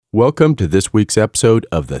Welcome to this week's episode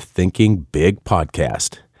of the Thinking Big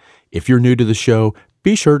podcast. If you're new to the show,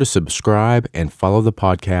 be sure to subscribe and follow the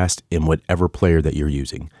podcast in whatever player that you're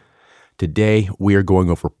using. Today, we are going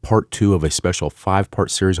over part 2 of a special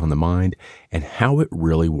 5-part series on the mind and how it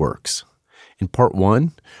really works. In part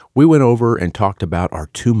 1, we went over and talked about our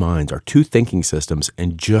two minds, our two thinking systems,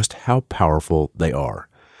 and just how powerful they are.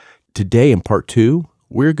 Today, in part 2,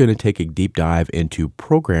 we're going to take a deep dive into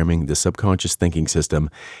programming the subconscious thinking system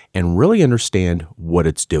and really understand what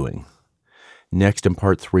it's doing. Next, in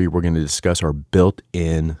part 3, we're going to discuss our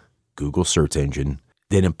built-in Google search engine.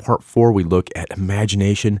 Then in part 4, we look at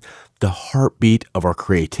imagination, the heartbeat of our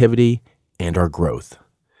creativity and our growth.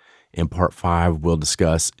 In part 5, we'll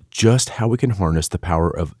discuss just how we can harness the power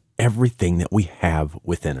of everything that we have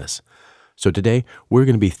within us. So today, we're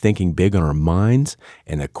going to be thinking big on our minds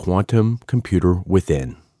and the quantum computer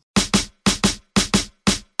within.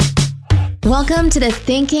 Welcome to the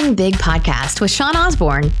Thinking Big podcast with Sean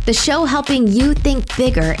Osborne, the show helping you think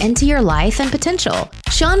bigger into your life and potential.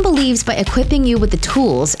 Sean believes by equipping you with the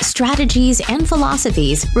tools, strategies, and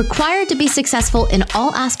philosophies required to be successful in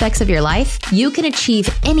all aspects of your life, you can achieve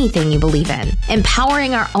anything you believe in.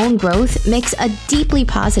 Empowering our own growth makes a deeply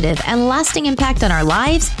positive and lasting impact on our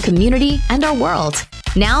lives, community, and our world.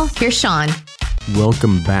 Now, here's Sean.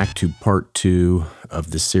 Welcome back to part 2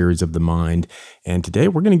 of the series of the mind. And today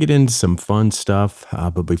we're going to get into some fun stuff.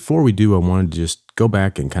 But before we do, I wanted to just go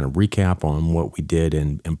back and kind of recap on what we did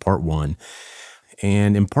in part 1.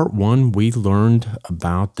 And in part 1, we learned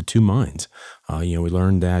about the two minds. We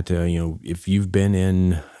learned that, if you've been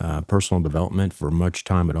in personal development for much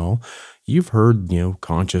time at all, you've heard,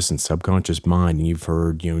 conscious and subconscious mind, and you've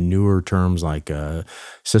heard, newer terms like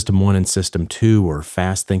system 1 and system 2 or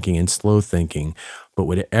fast thinking and slow thinking.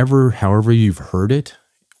 But however you've heard it,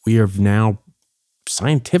 we have now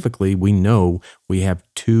scientifically, we know we have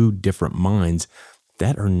two different minds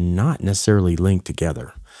that are not necessarily linked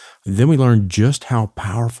together. Then we learned just how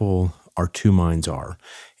powerful our two minds are.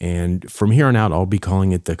 And from here on out, I'll be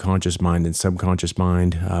calling it the conscious mind and subconscious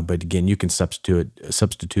mind. But again, you can substitute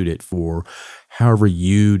it for however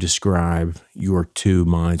you describe your two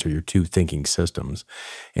minds or your two thinking systems.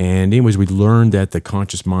 And anyways, we learned that the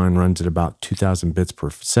conscious mind runs at about 2,000 bits per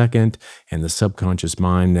second, and the subconscious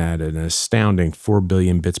mind at an astounding 4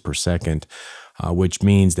 billion bits per second, which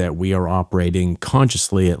means that we are operating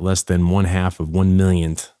consciously at less than 1/2 of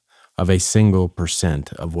 1/millionth of a single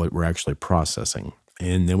percent of what we're actually processing.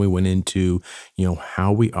 And then we went into,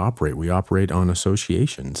 how we operate. We operate on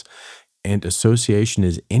associations. And association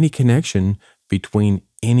is any connection between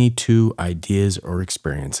any two ideas or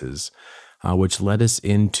experiences, which led us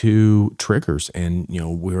into triggers. And,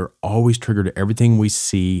 we're always triggered to everything we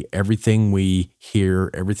see, everything we hear,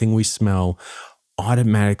 everything we smell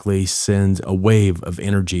automatically sends a wave of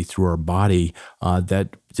energy through our body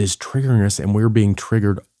that is triggering us, and we're being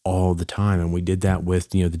triggered all the time. And we did that with,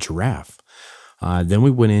 the giraffe. Then we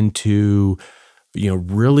went into,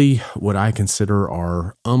 really what I consider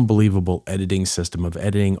our unbelievable editing system of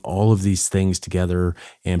editing all of these things together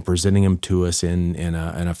and presenting them to us in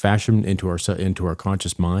a fashion into our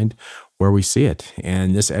conscious mind where we see it.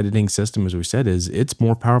 And this editing system, as we said, it's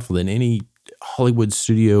more powerful than any Hollywood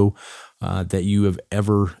studio that you have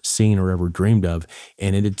ever seen or ever dreamed of.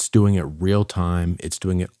 And it's doing it real time. It's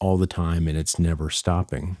doing it all the time, and it's never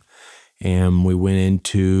stopping. And we went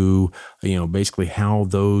into, basically how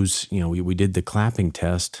those, we did the clapping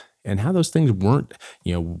test and how those things weren't,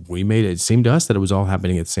 we made it seem to us that it was all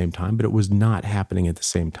happening at the same time, but it was not happening at the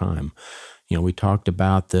same time. We talked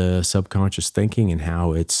about the subconscious thinking and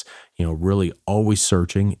how it's, really always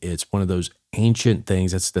searching. It's one of those ancient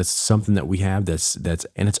things. That's something that we have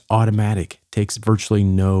and it's automatic. It takes virtually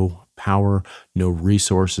no power, no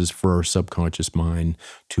resources for our subconscious mind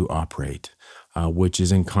to operate, which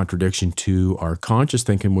is in contradiction to our conscious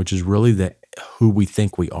thinking, which is really who we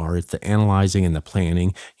think we are. It's the analyzing and the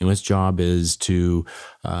planning. Its job is to,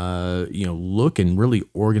 look and really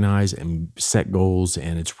organize and set goals.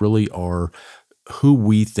 And it's really who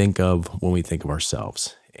we think of when we think of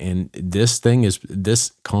ourselves. And this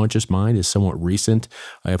conscious mind is somewhat recent.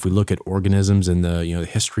 If we look at organisms and the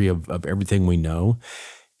history of everything we know,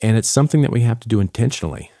 and it's something that we have to do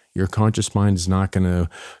intentionally. Your conscious mind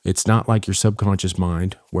it's not like your subconscious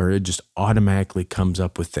mind where it just automatically comes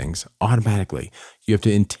up with things. Automatically. You have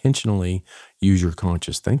to intentionally use your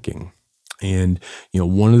conscious thinking. And,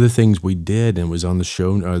 one of the things we did and was on the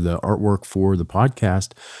show, the artwork for the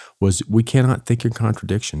podcast, was we cannot think in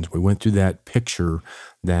contradictions. We went through that picture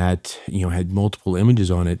that, had multiple images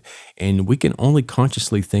on it, and we can only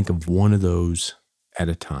consciously think of one of those at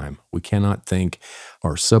a time. We cannot think,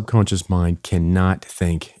 our subconscious mind cannot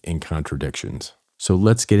think in contradictions. So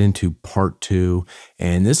let's get into part 2.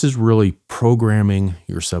 And this is really programming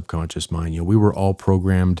your subconscious mind. We were all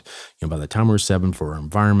programmed, by the time we were 7 for our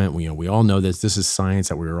environment. We all know this. This is science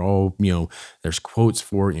that we are all, there's quotes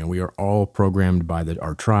for it. We are all programmed by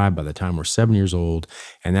our tribe by the time we're 7 years old.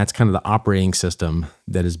 And that's kind of the operating system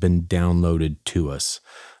that has been downloaded to us.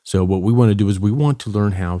 So what we want to do is we want to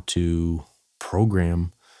learn how to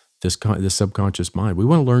program this subconscious mind. We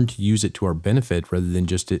want to learn to use it to our benefit rather than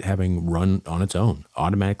just it having run on its own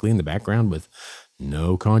automatically in the background with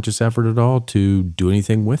no conscious effort at all to do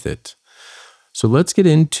anything with it. So let's get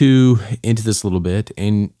into this a little bit.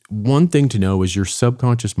 And one thing to know is your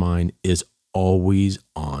subconscious mind is always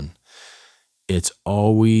on. It's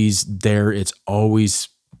always there. It's always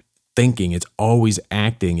thinking, it's always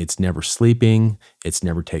acting, it's never sleeping, it's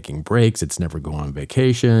never taking breaks, it's never going on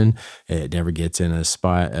vacation, it never gets in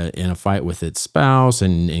a fight with its spouse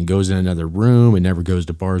and goes in another room, it never goes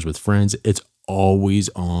to bars with friends. It's always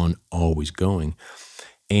on, always going.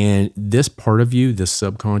 And this part of you, this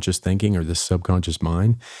subconscious thinking or this subconscious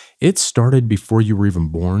mind, it started before you were even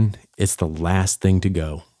born. It's the last thing to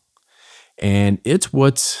go. And it's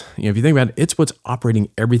what's, if you think about it, it's what's operating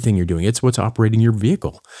everything you're doing. It's what's operating your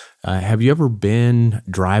vehicle. Have you ever been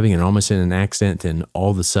driving and almost in an accident and all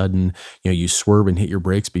of a sudden, you swerve and hit your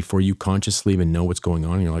brakes before you consciously even know what's going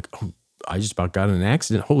on? And you're like, oh, I just about got in an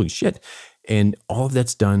accident. Holy shit. And all of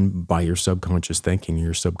that's done by your subconscious thinking,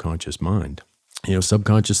 your subconscious mind.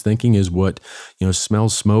 Subconscious thinking is what,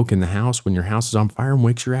 smells smoke in the house when your house is on fire and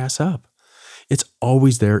wakes your ass up. It's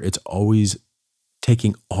always there. It's always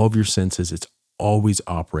taking all of your senses. It's always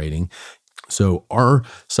operating. So our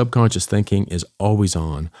subconscious thinking is always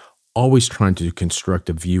on, always trying to construct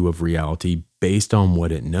a view of reality based on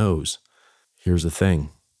what it knows. Here's the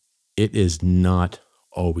thing. It is not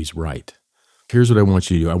always right. Here's what I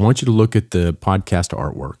want you to do. I want you to look at the podcast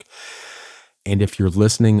artwork. And if you're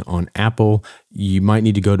listening on Apple, you might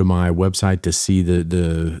need to go to my website to see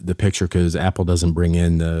the picture because Apple doesn't bring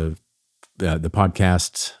in the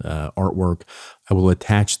podcast artwork. I will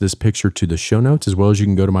attach this picture to the show notes, as well as you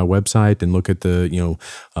can go to my website and look at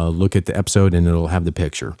the episode, and it'll have the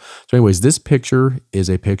picture. So, anyways, this picture is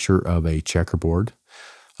a picture of a checkerboard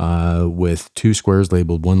with 2 squares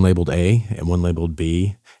labeled, one labeled A and one labeled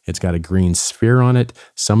B. It's got a green sphere on it.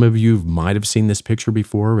 Some of you might have seen this picture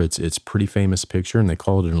before. It's a pretty famous picture, and they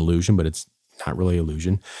call it an illusion, but it's not really an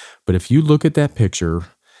illusion. But if you look at that picture,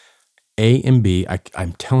 A and B,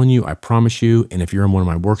 I'm telling you, I promise you, and if you're in one of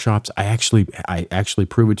my workshops, I actually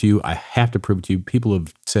prove it to you. I have to prove it to you. People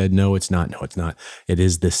have said, no, it's not. No, it's not. It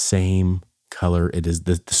is the same color. It is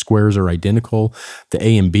the squares are identical. The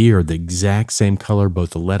A and B are the exact same color, both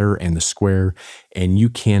the letter and the square, and you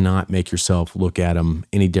cannot make yourself look at them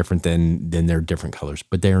any different than they're different colors,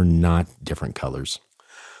 but they are not different colors.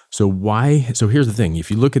 So here's the thing.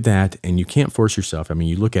 If you look at that and you can't force yourself,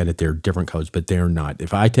 you look at it, they're different colors, but they're not.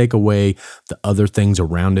 If I take away the other things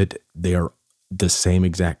around it, they are the same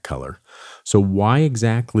exact color. So why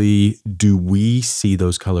exactly do we see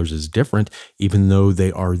those colors as different, even though they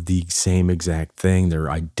are the same exact thing? They're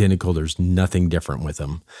identical. There's nothing different with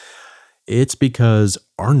them. It's because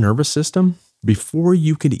our nervous system, before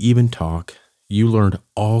you could even talk, you learned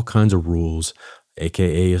all kinds of rules,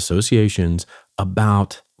 aka associations,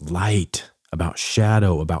 about light, about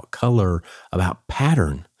shadow, about color, about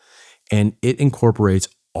pattern. And it incorporates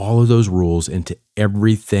all of those rules into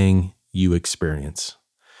everything you experience.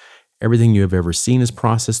 Everything you have ever seen is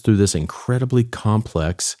processed through this incredibly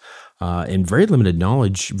complex and very limited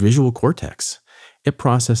knowledge visual cortex. It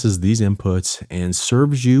processes these inputs and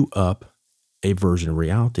serves you up a version of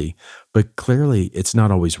reality. But clearly, it's not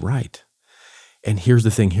always right. And here's the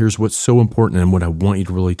thing. Here's what's so important and what I want you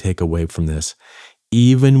to really take away from this.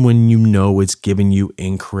 Even when you know it's giving you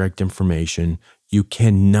incorrect information, you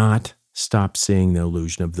cannot stop seeing the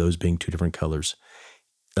illusion of those being 2 different colors.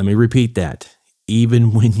 Let me repeat that.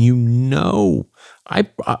 Even when you know, I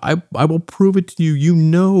will prove it to you. You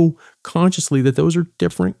know consciously that those are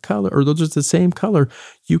different color, or those are the same color.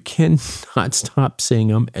 You cannot stop seeing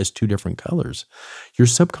them as 2 different colors. Your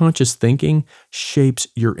subconscious thinking shapes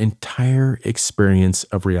your entire experience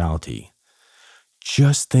of reality.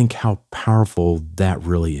 Just think how powerful that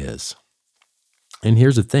really is. And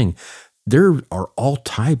here's the thing. There are all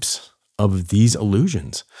types of these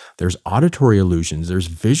illusions. There's auditory illusions, there's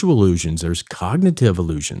visual illusions, there's cognitive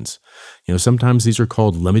illusions. Sometimes these are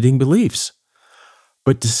called limiting beliefs.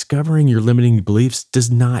 But discovering your limiting beliefs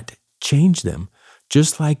does not change them.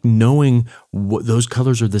 Just like knowing what those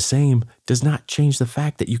colors are the same does not change the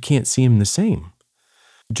fact that you can't see them the same.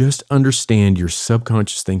 Just understand your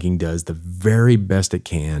subconscious thinking does the very best it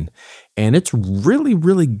can, and it's really,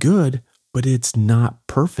 really good, but it's not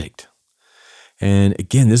perfect. And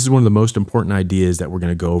again, this is one of the most important ideas that we're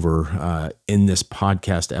going to go over in this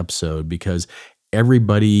podcast episode, because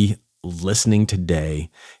everybody listening today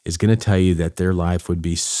is going to tell you that their life would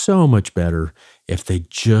be so much better if they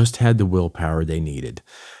just had the willpower they needed.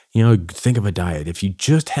 Think of a diet. If you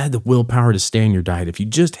just had the willpower to stay on your diet, if you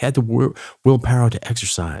just had the willpower to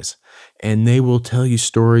exercise, and they will tell you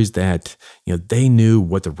stories that, they knew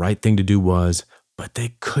what the right thing to do was, but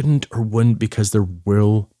they couldn't or wouldn't because their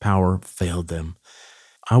willpower failed them.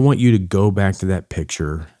 I want you to go back to that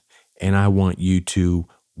picture, and I want you to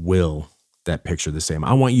will that picture the same.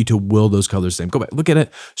 I want you to will those colors the same. Go back, look at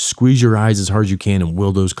it, squeeze your eyes as hard as you can, and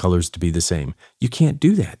will those colors to be the same. You can't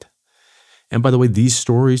do that. And by the way, these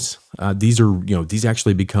stories, these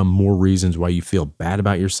actually become more reasons why you feel bad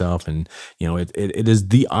about yourself. And, it is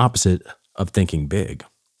the opposite of thinking big.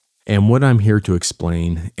 And what I'm here to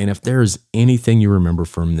explain, and if there's anything you remember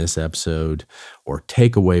from this episode or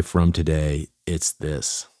take away from today, it's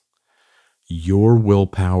this: your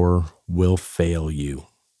willpower will fail you.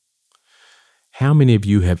 How many of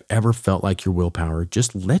you have ever felt like your willpower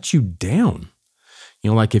just let you down?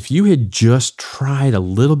 Like if you had just tried a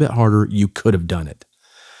little bit harder, you could have done it.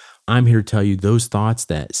 I'm here to tell you those thoughts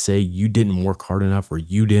that say you didn't work hard enough, or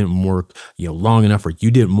you didn't work, long enough, or you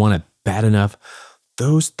didn't want it bad enough.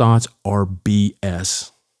 Those thoughts are BS.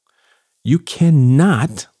 You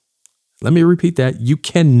cannot, let me repeat that, you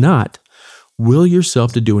cannot will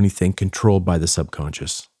yourself to do anything controlled by the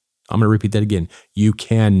subconscious. I'm going to repeat that again. You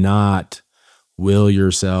cannot will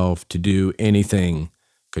yourself to do anything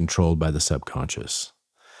controlled by the subconscious.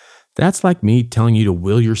 That's like me telling you to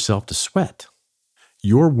will yourself to sweat.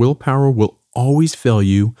 Your willpower will always fail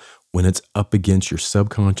you when it's up against your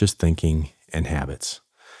subconscious thinking and habits.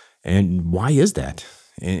 And why is that?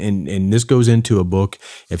 And this goes into a book.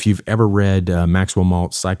 If you've ever read Maxwell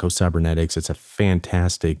Maltz Psycho-Cybernetics, it's a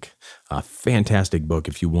fantastic book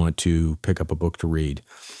if you want to pick up a book to read.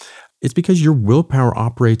 It's because your willpower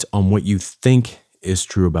operates on what you think is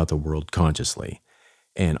true about the world consciously.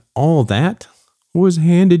 And all that was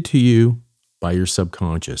handed to you by your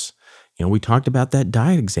subconscious. We talked about that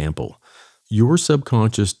diet example. Your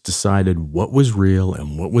subconscious decided what was real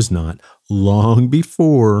and what was not long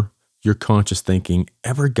before your conscious thinking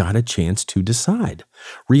ever got a chance to decide.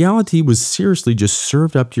 Reality was seriously just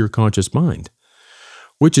served up to your conscious mind,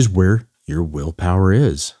 which is where your willpower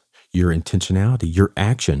is, your intentionality, your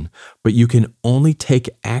action. But you can only take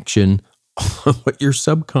action on what your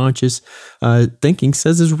subconscious thinking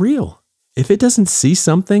says is real. If it doesn't see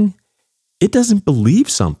something, it doesn't believe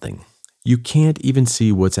something. You can't even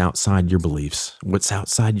see what's outside your beliefs, what's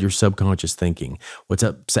outside your subconscious thinking, what's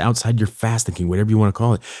outside your fast thinking, whatever you want to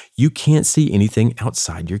call it. You can't see anything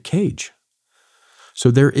outside your cage.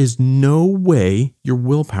 So there is no way your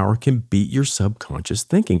willpower can beat your subconscious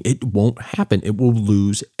thinking. It won't happen. It will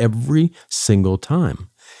lose every single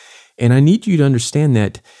time. And I need you to understand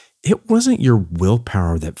that it wasn't your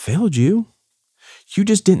willpower that failed you. You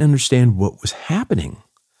just didn't understand what was happening.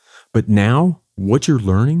 But now, what you're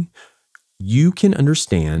learning, you can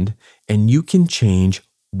understand and you can change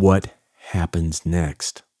what happens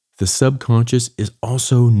next. The subconscious is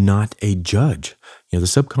also not a judge. The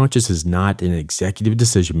subconscious is not an executive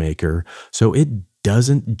decision maker, so it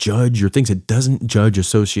doesn't judge your things. It doesn't judge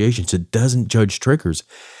associations. It doesn't judge triggers.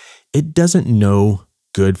 It doesn't know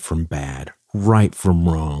good from bad, right from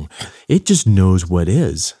wrong. It just knows what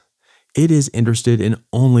is. It is interested in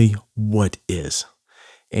only what is.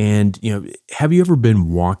 And, have you ever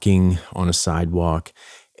been walking on a sidewalk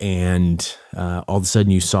and all of a sudden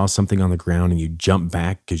you saw something on the ground and you jumped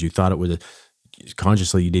back because you thought it was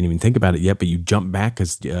consciously you didn't even think about it yet, but you jumped back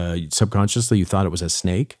because subconsciously you thought it was a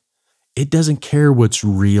snake? It doesn't care what's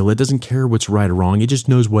real. It doesn't care what's right or wrong. It just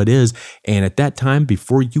knows what is. And at that time,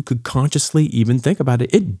 before you could consciously even think about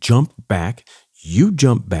it, it jumped back. You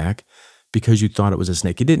jumped back because you thought it was a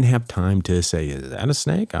snake. It didn't have time to say, is that a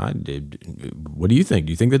snake? What do you think?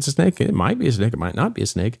 Do you think that's a snake? It might be a snake. It might not be a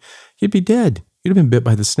snake. You'd be dead. You'd have been bit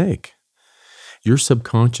by the snake. Your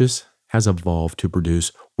subconscious has evolved to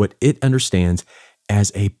produce what it understands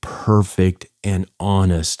as a perfect and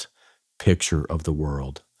honest picture of the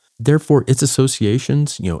world. Therefore, its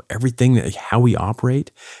associations, everything how we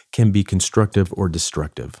operate can be constructive or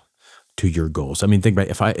destructive to your goals. I mean, think about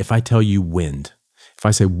it. If I tell you wind, if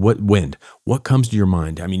I say what wind, what comes to your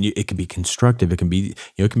mind? I mean, it can be constructive. It can be,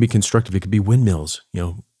 it can be constructive. It could be windmills.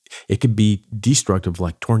 It could be destructive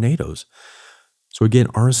like tornadoes. So again,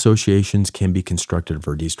 our associations can be constructive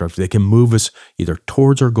or destructive. They can move us either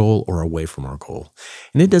towards our goal or away from our goal.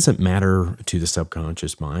 And it doesn't matter to the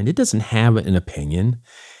subconscious mind. It doesn't have an opinion.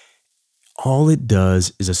 All it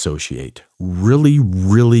does is associate really,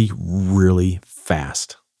 really, really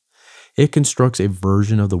fast. It constructs a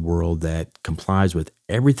version of the world that complies with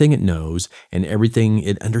everything it knows and everything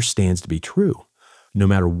it understands to be true, no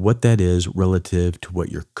matter what that is relative to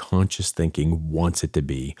what your conscious thinking wants it to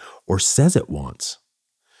be or says it wants.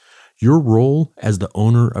 Your role as the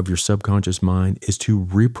owner of your subconscious mind is to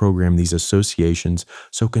reprogram these associations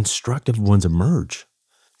so constructive ones emerge.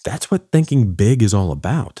 That's what thinking big is all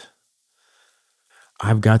about.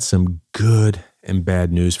 I've got some good and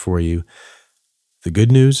bad news for you. The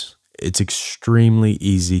good news, it's extremely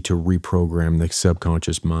easy to reprogram the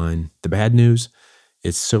subconscious mind. The bad news,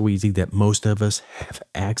 it's so easy that most of us have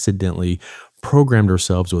accidentally programmed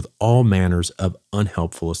ourselves with all manners of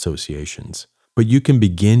unhelpful associations. But you can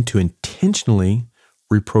begin to intentionally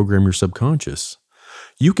reprogram your subconscious.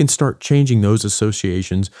 You can start changing those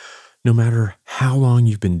associations no matter how long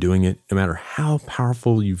you've been doing it, no matter how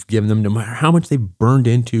powerful you've given them, no matter how much they've burned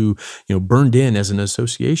in as an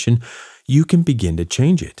association, you can begin to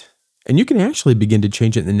change it. And you can actually begin to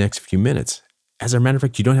change it in the next few minutes. As a matter of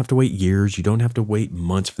fact, you don't have to wait years. You don't have to wait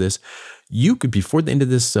months for this. You could, before the end of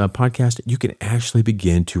this podcast, you can actually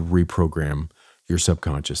begin to reprogram your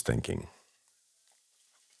subconscious thinking.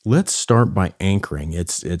 Let's start by anchoring.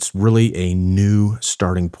 It's really a new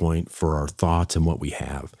starting point for our thoughts and what we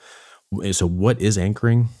have. So what is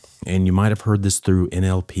anchoring? And you might have heard this through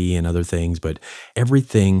NLP and other things, but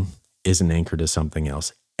everything is an anchor to something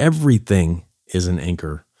else. Everything is an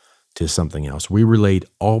anchor to something else. We relate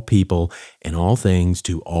all people and all things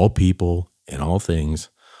to all people and all things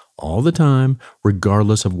all the time,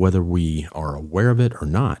 regardless of whether we are aware of it or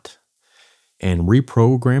not. And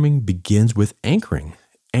reprogramming begins with anchoring.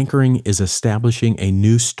 Anchoring is establishing a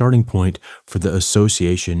new starting point for the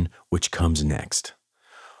association which comes next.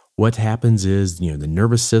 What happens is, the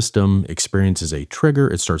nervous system experiences a trigger.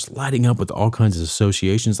 It starts lighting up with all kinds of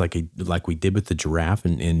associations like we did with the giraffe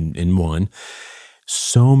in one.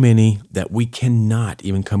 So many that we cannot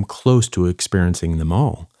even come close to experiencing them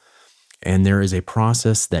all. And there is a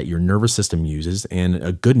process that your nervous system uses, and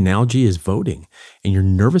a good analogy is voting. And your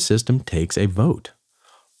nervous system takes a vote.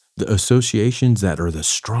 The associations that are the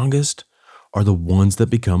strongest are the ones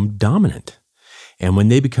that become dominant. And when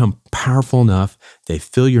they become powerful enough, they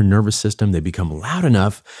fill your nervous system, they become loud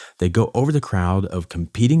enough, they go over the crowd of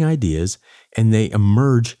competing ideas, and they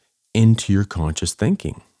emerge into your conscious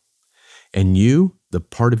thinking. And you, the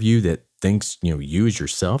part of you that thinks, you as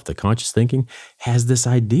yourself, the conscious thinking, has this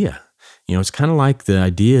idea. It's kind of like the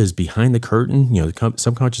idea is behind the curtain, the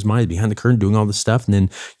subconscious mind is behind the curtain doing all this stuff and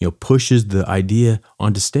then, pushes the idea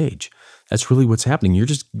onto stage. That's really what's happening. You're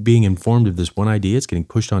just being informed of this one idea. It's getting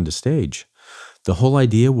pushed onto stage. The whole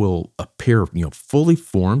idea will appear, fully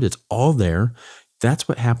formed. It's all there. That's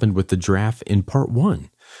what happened with the giraffe in part one.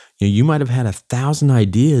 You might have had 1,000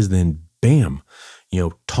 ideas, then bam,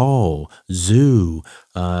 tall, zoo,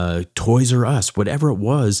 Toys R Us, whatever it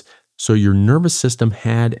was. So your nervous system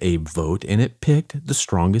had a vote and it picked the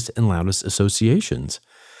strongest and loudest associations.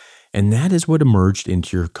 And that is what emerged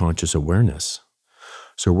into your conscious awareness.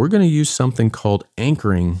 So we're going to use something called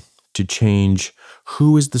anchoring to change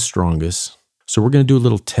who is the strongest. So we're going to do a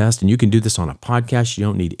little test, and you can do this on a podcast. You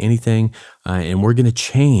don't need anything. And we're going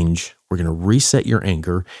to reset your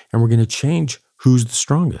anchor, and we're going to change who's the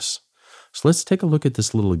strongest. So let's take a look at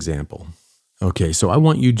this little example. Okay, so I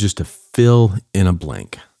want you just to fill in a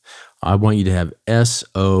blank. I want you to have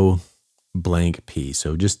SO blank P.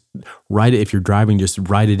 So just write it. If you're driving, just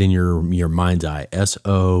write it in your mind's eye.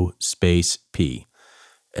 SO space P.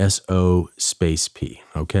 SO space P.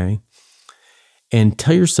 Okay? And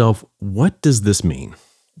tell yourself, what does this mean?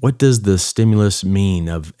 What does the stimulus mean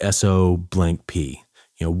of SO blank P?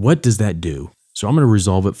 What does that do? So I'm going to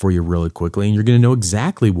resolve it for you really quickly, and you're going to know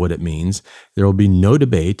exactly what it means. There will be no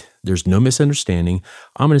debate. There's no misunderstanding.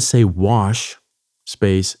 I'm going to say wash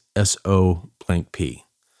space SO blank P.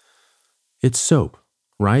 It's soap,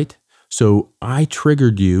 right? So I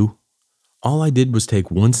triggered you. All I did was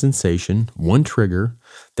take one sensation, one trigger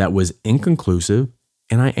that was inconclusive,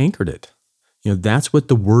 and I anchored it. That's what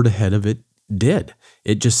the word ahead of it did.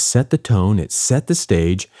 It just set the tone. It set the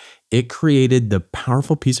stage. It created the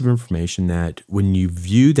powerful piece of information that when you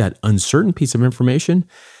view that uncertain piece of information,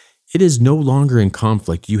 it is no longer in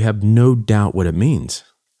conflict. You have no doubt what it means.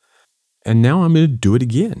 And now I'm going to do it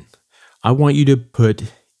again. I want you to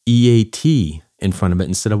put EAT in front of it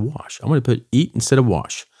instead of wash. I'm going to put eat instead of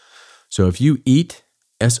wash. So if you eat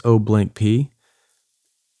SO blank P,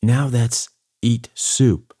 now that's eat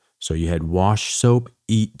soup. So you had wash soap,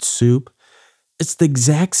 eat soup. It's the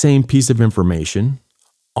exact same piece of information.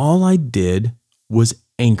 All I did was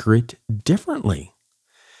anchor it differently.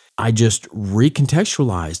 I just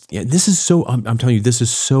recontextualized. Yeah, I'm telling you, this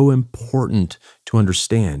is so important to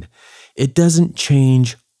understand. It doesn't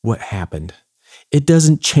change what happened. It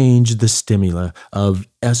doesn't change the stimuli of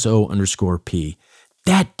SO_P.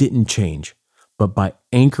 That didn't change. But by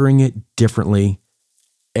anchoring it differently,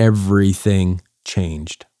 everything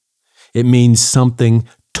changed. It means something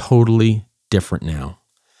totally different now.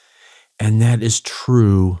 And that is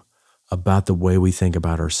true about the way we think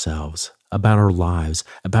about ourselves, about our lives,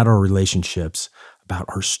 about our relationships, about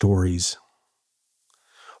our stories.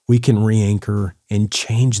 We can re-anchor and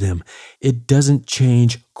change them. It doesn't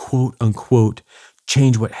change, quote unquote,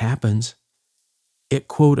 change what happens. It,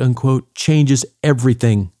 quote unquote, changes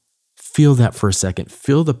everything. Feel that for a second.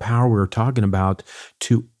 Feel the power we're talking about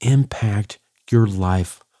to impact your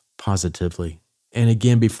life positively. And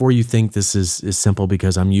again, before you think this is simple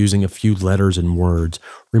because I'm using a few letters and words,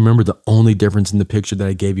 remember the only difference in the picture that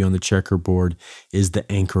I gave you on the checkerboard is the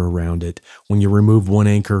anchor around it. When you remove one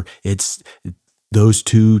anchor, those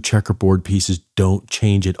two checkerboard pieces don't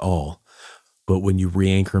change at all. But when you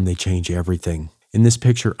re-anchor them, they change everything. In this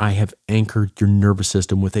picture, I have anchored your nervous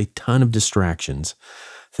system with a ton of distractions.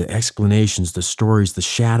 The explanations, the stories, the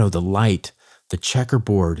shadow, the light, the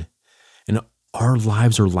checkerboard. And our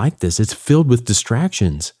lives are like this. It's filled with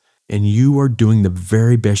distractions. And you are doing the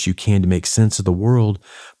very best you can to make sense of the world.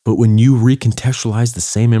 But when you recontextualize the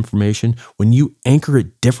same information, when you anchor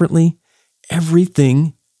it differently,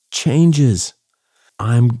 everything changes.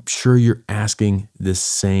 I'm sure you're asking the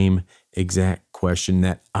same exact question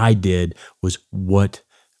that I did, was what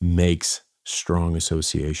makes strong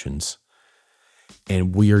associations?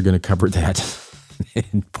 And we are going to cover that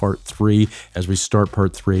in part 3 as we start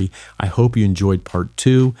part 3. I hope you enjoyed part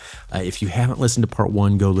 2. If you haven't listened to part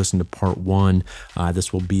 1, go listen to part 1.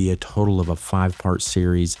 This will be a total of a 5-part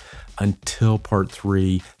series until part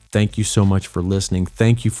 3. Thank you so much for listening.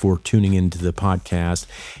 Thank you for tuning into the podcast.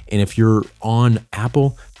 And if you're on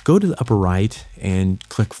Apple, go to the upper right and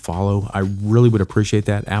click follow. I really would appreciate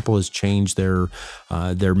that. Apple has changed their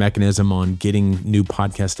mechanism on getting new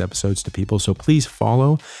podcast episodes to people. So please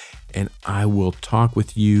follow, and I will talk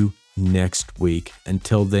with you next week.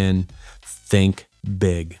 Until then, think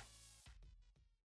big.